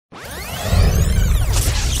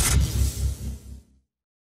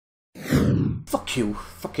Fuck you,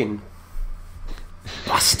 fucking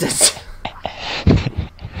bastards.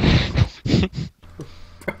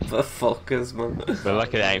 Proper fuckers, man. We're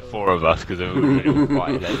lucky there ain't four of us because we would have been all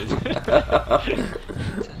fighting.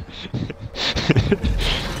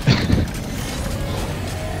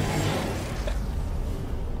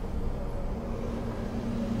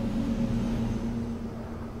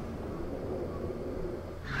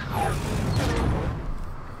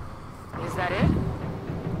 Is that it?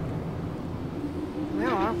 We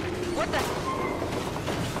are. What the?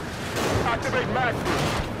 Activate mag.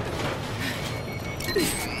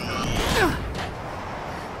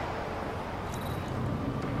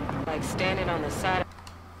 Like standing on the side.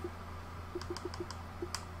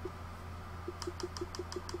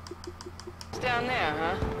 It's down there,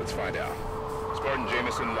 huh? Let's find out. Spartan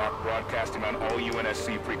Jameson Locke broadcasting on all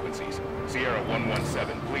UNSC frequencies. Sierra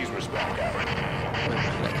 117, please respond.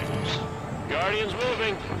 Guardians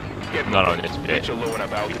moving. Get No, no, it's Get your low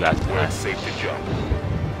enough altitude That's where it's safe to jump.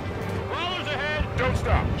 Crawlers ahead! Don't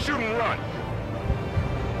stop. Shoot and run.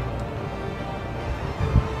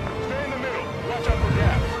 Stay in the middle. Watch out for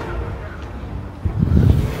gaps.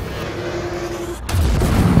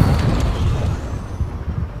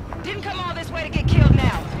 Didn't come all this way to get killed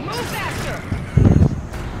now. Move faster!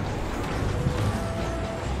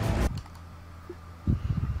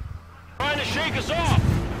 Trying to shake us off!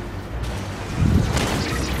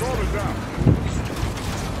 Shoulders down.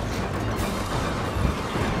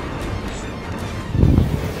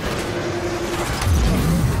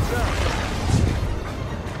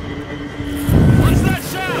 What's that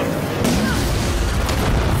sound?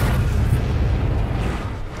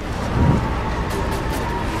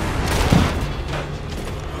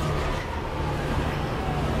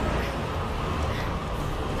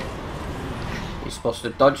 You're supposed to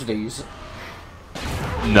dodge these.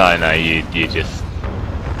 No, no, you just.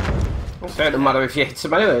 It doesn't matter if you hit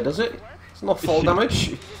them anyway, does it? It's not fall damage.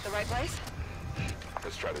 Is this the right place?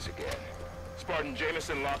 Let's try this again. Spartan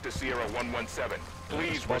Jameson Locke to Sierra 117.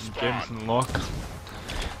 Please Spartan respond. Jameson Locke.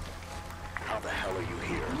 How the hell are you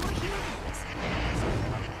here?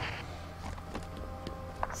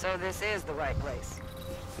 So this is the right place.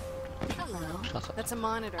 Hello. That's a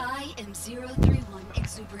monitor. I am 031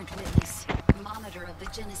 Exuberant Witness, monitor of the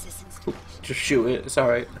Genesis installation. Just shoot it, it's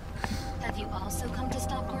alright. Have you also come to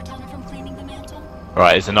stop Cortana from claiming the mantle?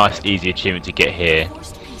 Right, it's a nice, easy achievement to get here.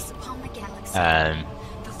 Forced peace upon the galaxy.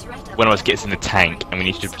 The threat of one of us gets in the tank, and we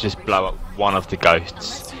need to just blow up one of the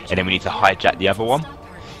ghosts, and then we need to hijack the other one,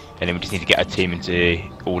 and then we just need to get our team into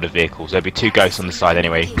all the vehicles. There'll be two ghosts on the side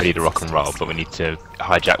anyway, ready to rock and roll, but we need to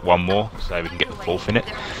hijack one more so we can get the fourth in it.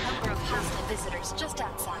 There are a number of hostile visitors just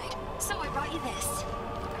outside, so I brought you this.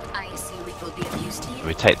 I assume it will be of use to you.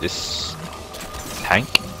 We take this tank.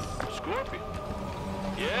 Scorpion.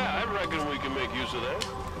 Yeah, I reckon we can make use of that.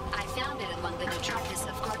 I found it among the detritus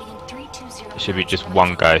of Guardian 320. It should be just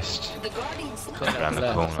one ghost The Guardians around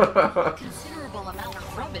the corner. considerable amount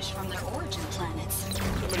of rubbish from their origin planets.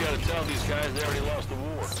 Somebody ought to tell these guys they already lost the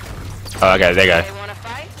war. Oh, okay, there you They go. wanna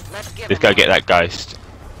fight? Let's give Let's them go get that ghost.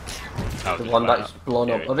 Oh, The just one went that's up. blown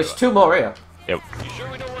There up. we Oh, there's go. two more here. Yep. You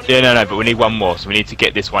sure we don't want Yeah, no, but we need one more, so we need to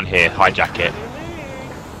get this one here, hijack it.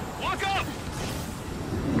 Lock up!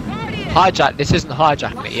 Hijack. This isn't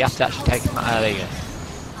hijacking it. You have to actually take him out. There you go.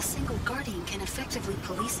 A single Guardian can effectively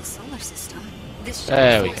police a solar system. This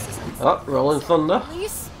There we go. Oh, Rolling Thunder.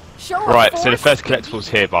 Police. Show Right, so the first collectible's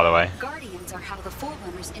here, by the way. Guardians are how the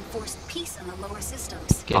Forerunners enforced peace in the lower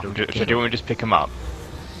systems. Get So him, do get you him. want me to just pick them up?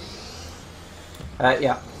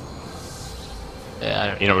 Yeah. Yeah, I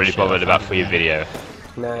don't You're not really sure bothered if about I'm for your there. video.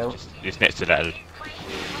 No. It's next to that.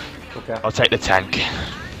 Okay. I'll take the tank.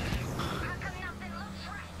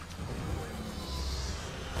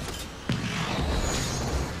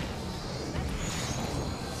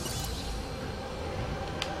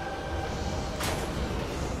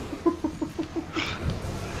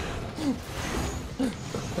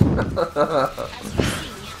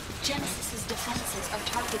 Genesis's defenses are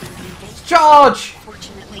targeting the invaders. Charge!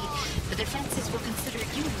 Fortunately, the defenses will consider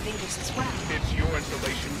you invaders as well. It's your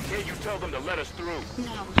installation. Can't you tell them to let us through?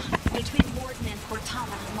 No, between Warden and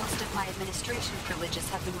Cortana, most of my administration privileges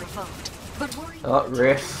have been revoked. But worry Oh, not.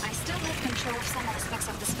 Wraith. I still have control of some aspects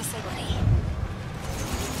of this facility.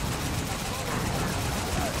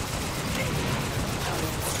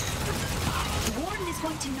 Warden is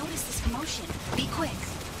going to notice this commotion. Be quick.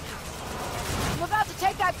 I'm about to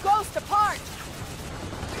take that ghost apart.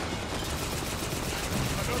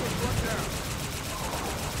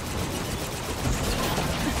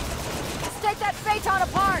 Let's take that phaeton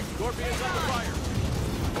apart.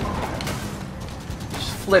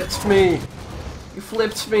 Flipped me. You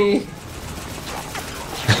flipped me.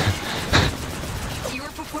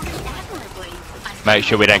 Make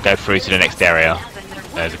sure we don't go through to the next area.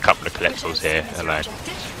 There's a couple of collectibles here alone.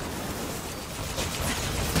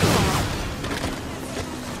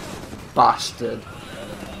 Bastard.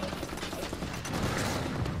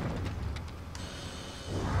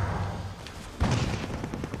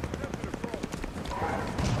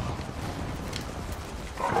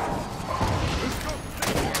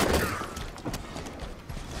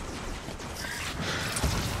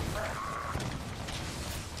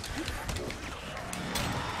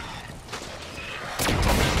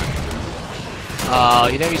 Oh,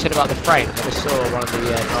 you know what you said about the frames? I just saw one of the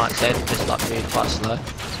knights end just like being quite slow.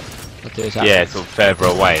 What do is that? Yeah, sort of further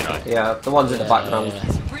away, like. Yeah, the ones in the background.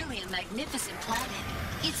 It's really a magnificent planet.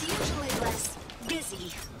 It's usually less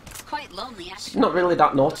busy. It's quite lonely, It's actually. not really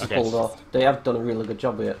that noticeable Okay. though. They have done a really good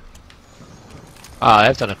job with it. Oh,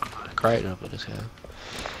 they've done a great job with this game.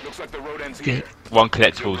 Looks like the road ends here. One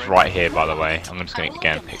collectible's right here, by the way. I'm just going to go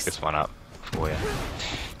and pick this one up for you.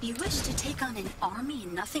 You wish to take on an army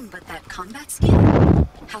in nothing but that combat skin?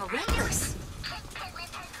 How reckless.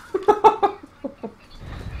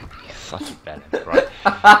 Such a balance, right?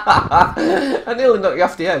 I nearly knocked you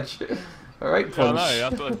off the edge. Alright, I punch. know,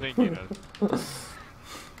 that's what I think, you know.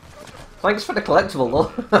 Thanks for the collectible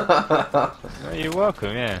though. Oh, you're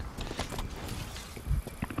welcome, yeah.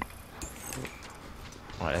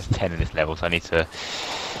 Right, there's 10 in this level, so I need to...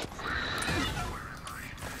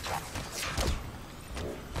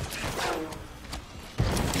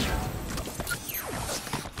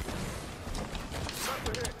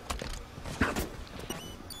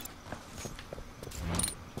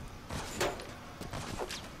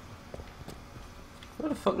 Where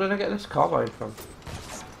the fuck did I get this carbine from?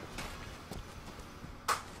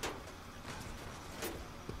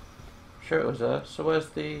 Sure it was there. So where's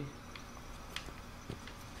the...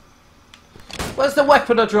 Where's the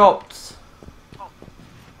weapon I dropped?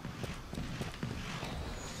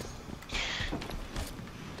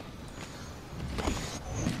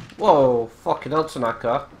 Whoa, fucking hell,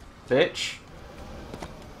 Tanaka. Bitch.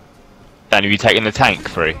 Dan, have you taken the tank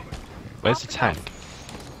through? Where's the tank?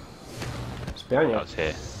 It's behind you. Oh, it's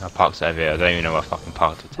here. I parked it over here. I don't even know where I fucking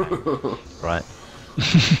parked the tank. Right.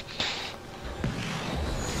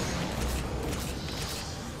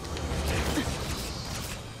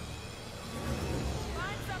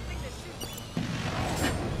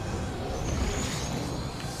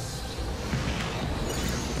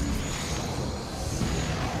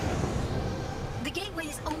 The gateway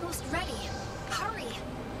is almost ready. Hurry.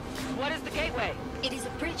 What is the gateway? It is a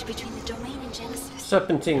bridge between the domain and Genesis.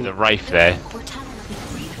 Serpentine. There's a Wraith there. Cortana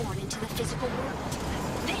will be reborn into the physical world.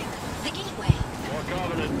 There, the gateway. More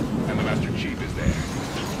Covenant. And the Master Chief is there.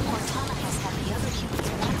 Cortana has had the other humans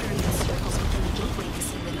wandering in circles within the gateway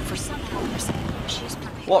vicinity for some hours. She is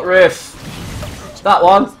prepared. What riff? That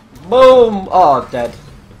one. Boom! Oh, dead.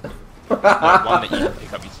 No, one that you can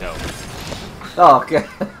pick up yourself. Oh, okay.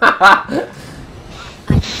 I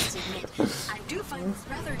must admit, I do find this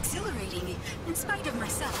rather exhilarating, in spite of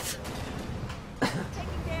myself.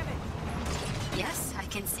 Taking damage. Yes, I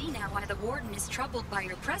can see now why the Warden is troubled by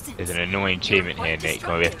your presence. There's an annoying achievement here, Nick,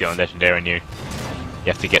 where we have to go on Legendary and you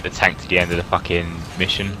have to get the tank to the end of the fucking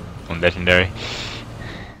mission on Legendary.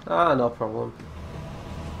 Ah, no problem.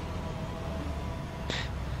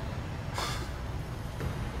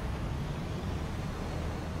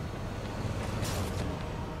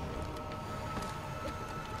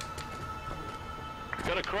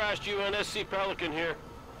 Got a crashed UNSC Pelican here.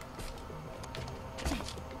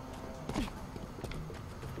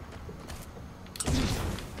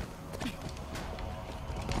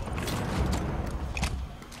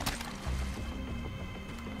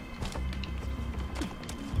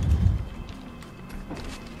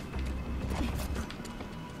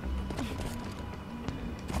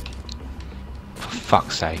 For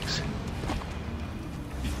fuck's sakes.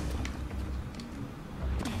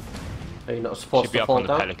 Are you not supposed Should be to up fall on the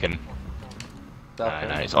down? Pelican. No, Okay.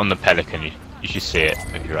 no, it's on the Pelican. You should see it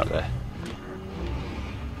if you're up there.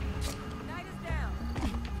 Knight is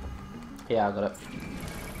down. Yeah, I got it.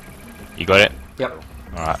 You got it? Yep.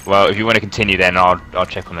 Alright, well, if you want to continue then I'll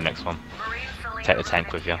check on the next one. Take the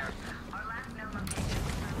tank with you.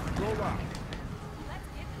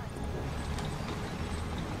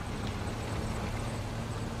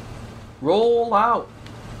 Roll out.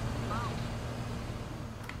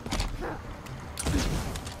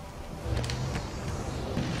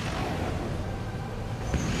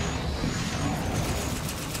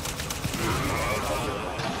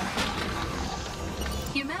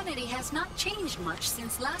 Humanity has not changed much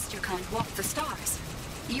since last your kind walked the stars.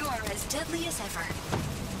 You are as deadly as ever.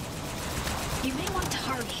 You may want to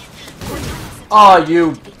hurry. Oh,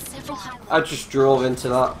 you Several high I just drove into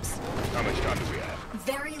that. How much time do we have?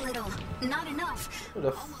 Very little. Not enough. Where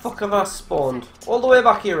the fuck have I spawned? All the way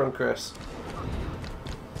back here on Chris.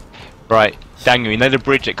 Right, Daniel, you know the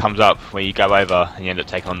bridge that comes up where you go over and you end up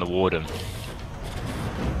taking on the warden?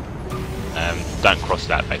 Don't cross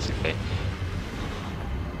that, basically.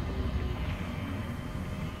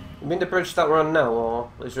 You mean the bridge that we're on now, or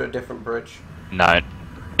is there a different bridge? No,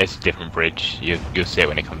 it's a different bridge. You'll see it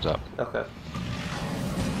when it comes up. Okay.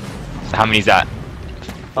 So how many is that?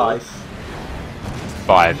 5.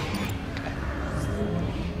 5.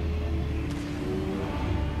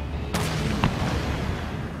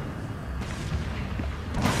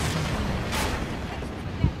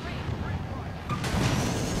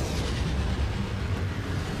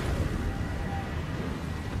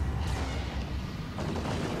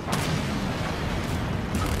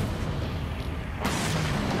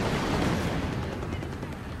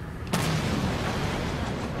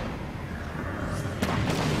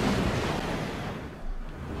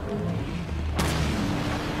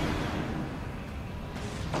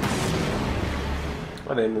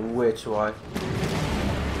 I'm aiming way too high.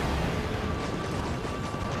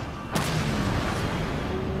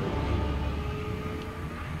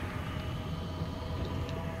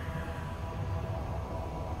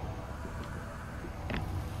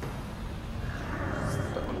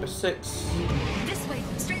 Number 6. This way,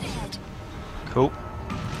 straight ahead. Cool.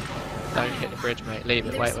 Don't hit the bridge, mate. Leave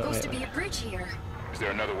it. There's Wait. supposed to be a bridge here. Is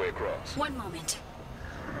there another way across? One moment.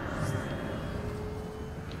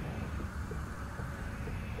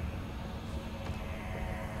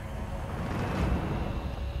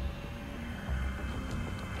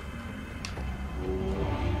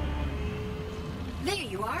 There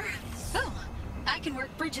you are. Oh, I can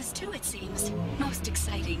work bridges too, it seems. Most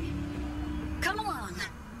exciting. Come along.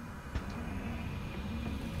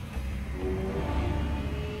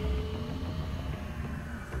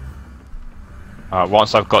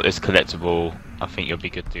 Once I've got this collectible, I think you'll be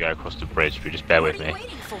good to go across the bridge, but just bear with What are me. you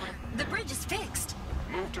waiting for? The bridge is fixed.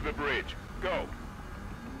 Move to the bridge. Go.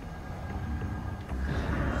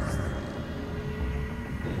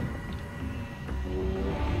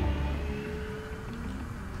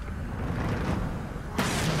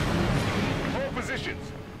 All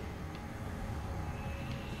positions.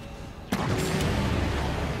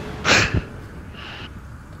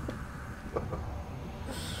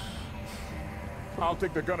 I'll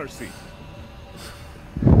take the gunner seat.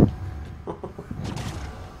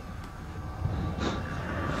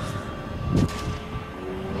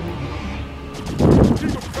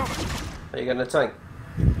 Are you getting a tank?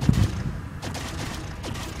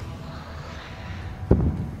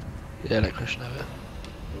 Yeah, let Christian have it.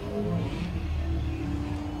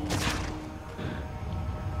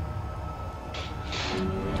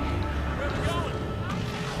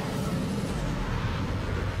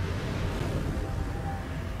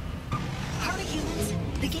 Hurry, humans.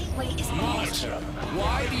 The gateway is blocked.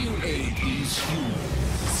 Why do you aid these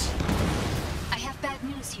humans? I have bad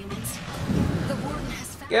news, humans. The warden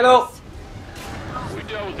has found Get up! us. We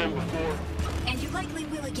dealt with them before. And you likely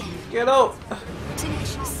will again. Get up!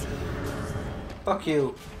 Tenacious. Fuck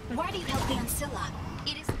you. Why do you help the Ancilla?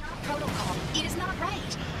 It is not protocol. It is not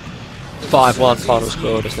right. 5-1 final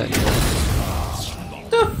score, just let you know.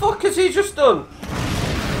 The fuck has he just done?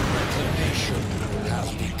 Reclamation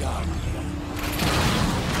has begun.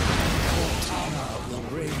 Cortana will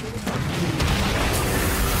reign.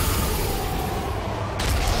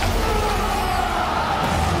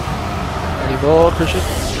 Any more, Christian?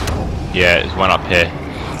 Yeah, there's one up here.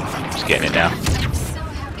 Just getting it now. I'm so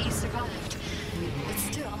happy you survived. But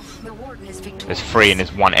still, the warden is victorious. There's 3 and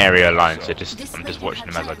there's 1 area alone, so This I'm just lady watching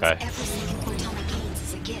them as I plans go. Every second Cortana gains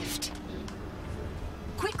is a gift.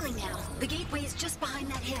 Quickly now, the gateway is just behind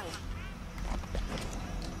that hill.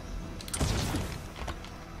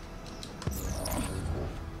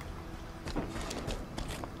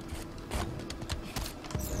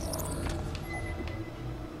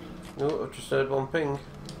 Oh, I've just heard one ping.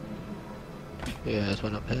 Yeah, there's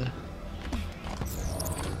one up here.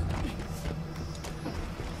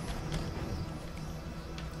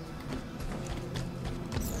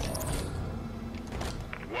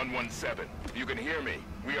 Seven. You can hear me.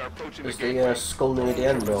 We are approaching Is the the gateway. skull near the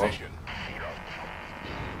end, or? Position.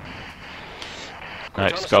 No,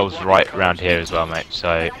 skull's right around here as well, mate.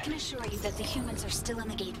 So, But I can assure you that the humans are still in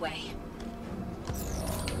the gateway.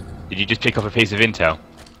 did you just pick up a piece of intel?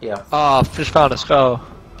 Yeah. Oh, I've just found a skull.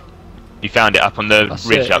 You found it up on the That's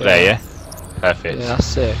ridge it, up there, yeah. yeah? Perfect. Yeah, that's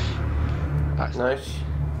sick. Nice.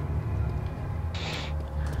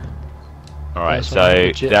 Alright, That's one so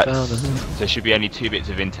legit that's found, isn't it? there should be only 2 bits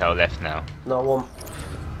of intel left now. Not one.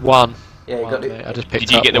 One. Yeah, you got mate. it. I just picked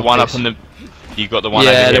Did you up get the one up piece. on the? You got the one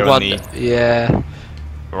Yeah, over here the on one. the. Yeah.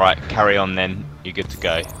 Right, carry on then. You're good to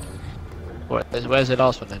go. Where's the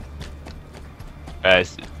last one then? I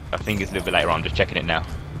think it's a little bit later on. I'm just checking it now.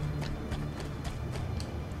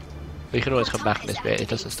 We can always come back on this bit. It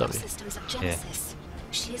doesn't stop you. Systems of Genesis.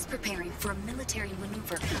 She is preparing for a military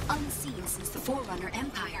maneuver unseen since the Forerunner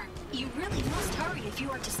Empire. You really must hurry if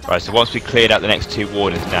you are to stop. Right, so once we cleared out the next 2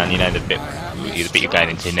 wardens down, you know the bit you're going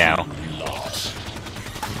into now.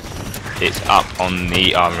 It's up on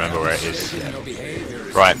the. I remember where it is.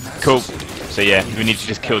 Right, cool. So yeah, we need to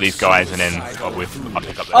just kill these guys and then I'll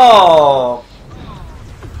pick up. Oh,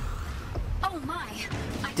 Oh my!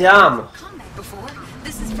 I've damn. never combat before.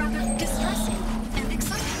 This is rather distressing and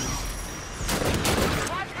exciting.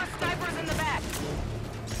 Watch for snipers in the back.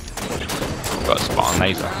 Got a spot on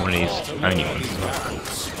laser. One of these only ones.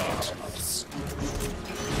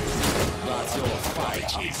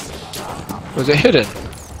 Was it hidden?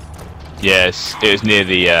 Yes, it was near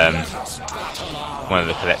the one of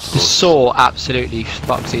the The collectibles. saw absolutely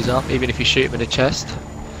fucks these up, even if you shoot him in the chest.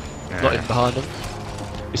 Not even behind him.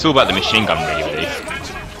 It's all about the machine gun, really, with these.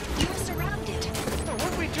 You're surrounded.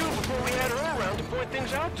 What'd we do before we had her around to point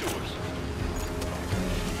things out to us?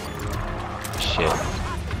 Shit.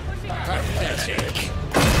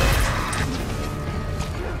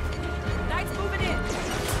 Knight's moving in.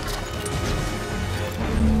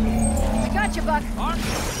 I got you, Buck.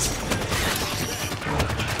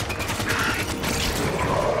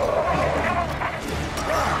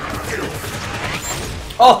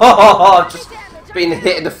 Oh, just being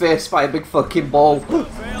hit in the face by a big fucking ball.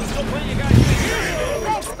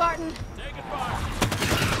 Thanks, Spartan.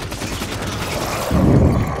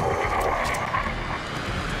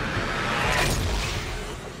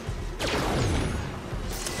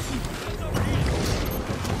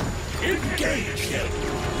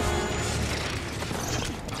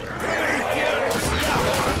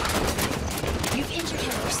 You've injured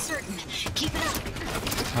him for certain. Keep it up.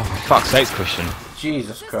 Oh, for fuck's sake, Christian.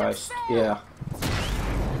 Jesus Christ. Yeah.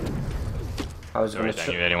 I was Sorry, gonna don't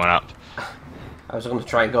give anyone up.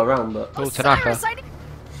 try and go around, but Call Tanaka. Cyrus,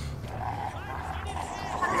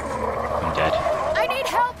 I'm dead. I need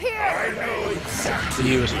help here. The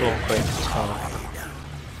U was spawn quick. It's fine.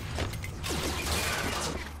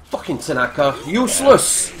 fucking Tanaka,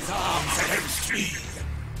 useless.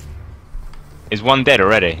 Is one dead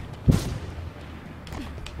already?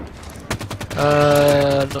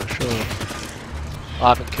 I'm not sure. I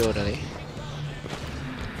haven't killed any.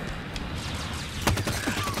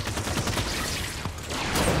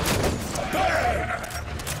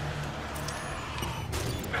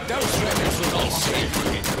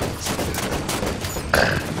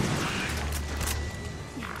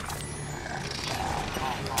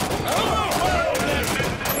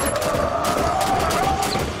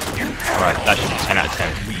 Right, that should be 10 out of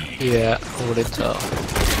 10. Yeah, all intel.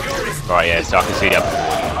 Right, yeah, so I can see the other.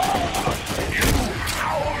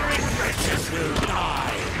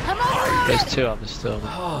 There's 2 of them still.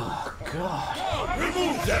 Oh god.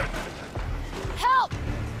 Help!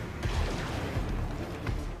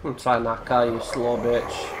 Tanaka, you slow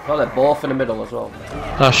bitch. Oh, they're both in the middle as well.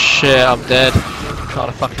 Oh shit, I'm dead.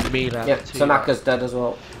 Trying to fucking melee out. Yep, Tanaka's dead as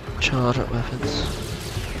well. Charge up weapons.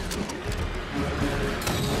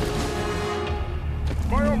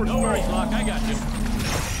 My armor's no worries, Locke, I got you.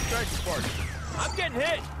 Strike Spartan. I'm getting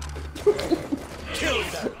hit. Kill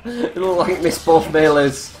that. They look like miss both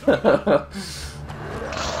melees.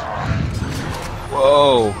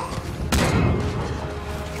 Whoa!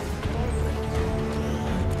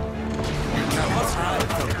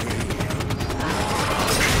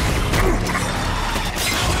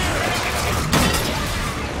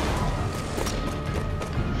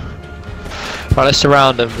 Right, let's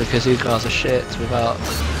surround them because these guys are shit without.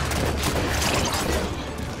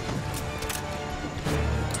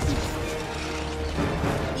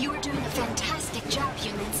 You are doing a fantastic job,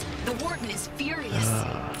 humans. The Warden is furious. It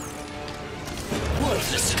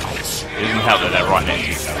doesn't help that they're right next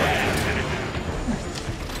to each other.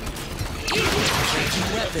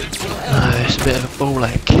 It's a bit of a ball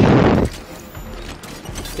ache.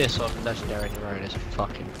 This on legendary on your own is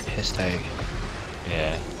fucking piss take.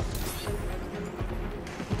 Yeah.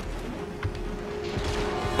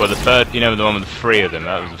 Well, the third, you know, the one with the 3 of them,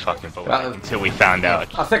 that was a fucking bullshit. Until we found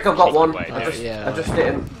out. I think I've got one. Wait, I just yeah. hit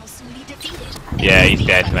him. Will soon be defeated. Yeah, he's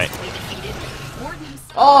dead, mate. Warden's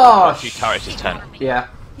Oh, Two turrets just turn. yeah.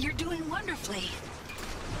 You're doing wonderfully.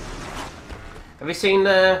 Have you seen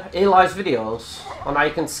Eli's videos on how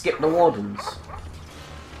you can skip the wardens?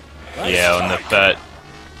 Yeah, on the third.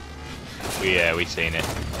 Yeah, we've seen it.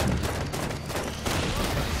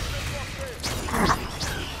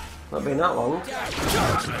 Not been that long.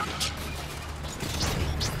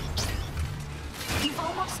 You've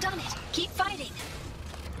almost done it. Keep fighting.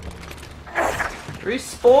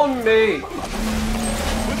 Respawn me!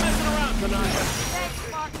 We're messing around tonight.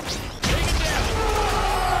 Thanks, Mark. Take it down.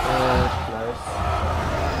 Nice.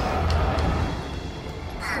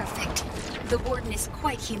 Perfect. The warden is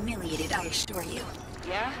quite humiliated, I assure you.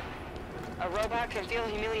 Yeah? A robot can feel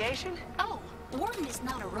humiliation? Oh, Warden is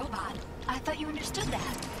not a robot. I thought you understood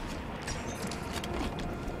that.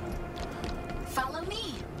 Follow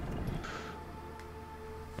me.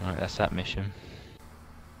 Alright, that's that mission.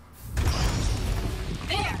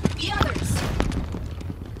 There, the others.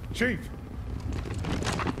 Chief!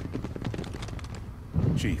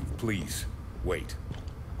 Chief, please, wait.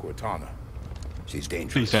 Cortana. She's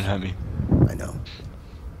dangerous. Please don't hurt me. I know.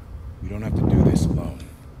 You don't have to do this alone.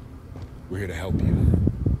 We're here to help you.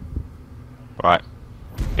 Right.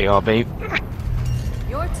 BRB.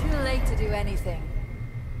 You're too late to do anything.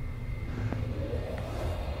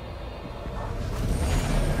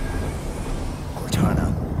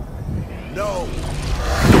 Cortana. No!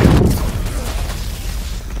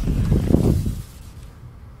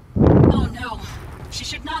 Oh no. She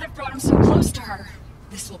should not have brought him so close to her.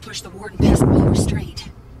 This will push the warden past all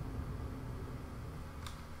restraint.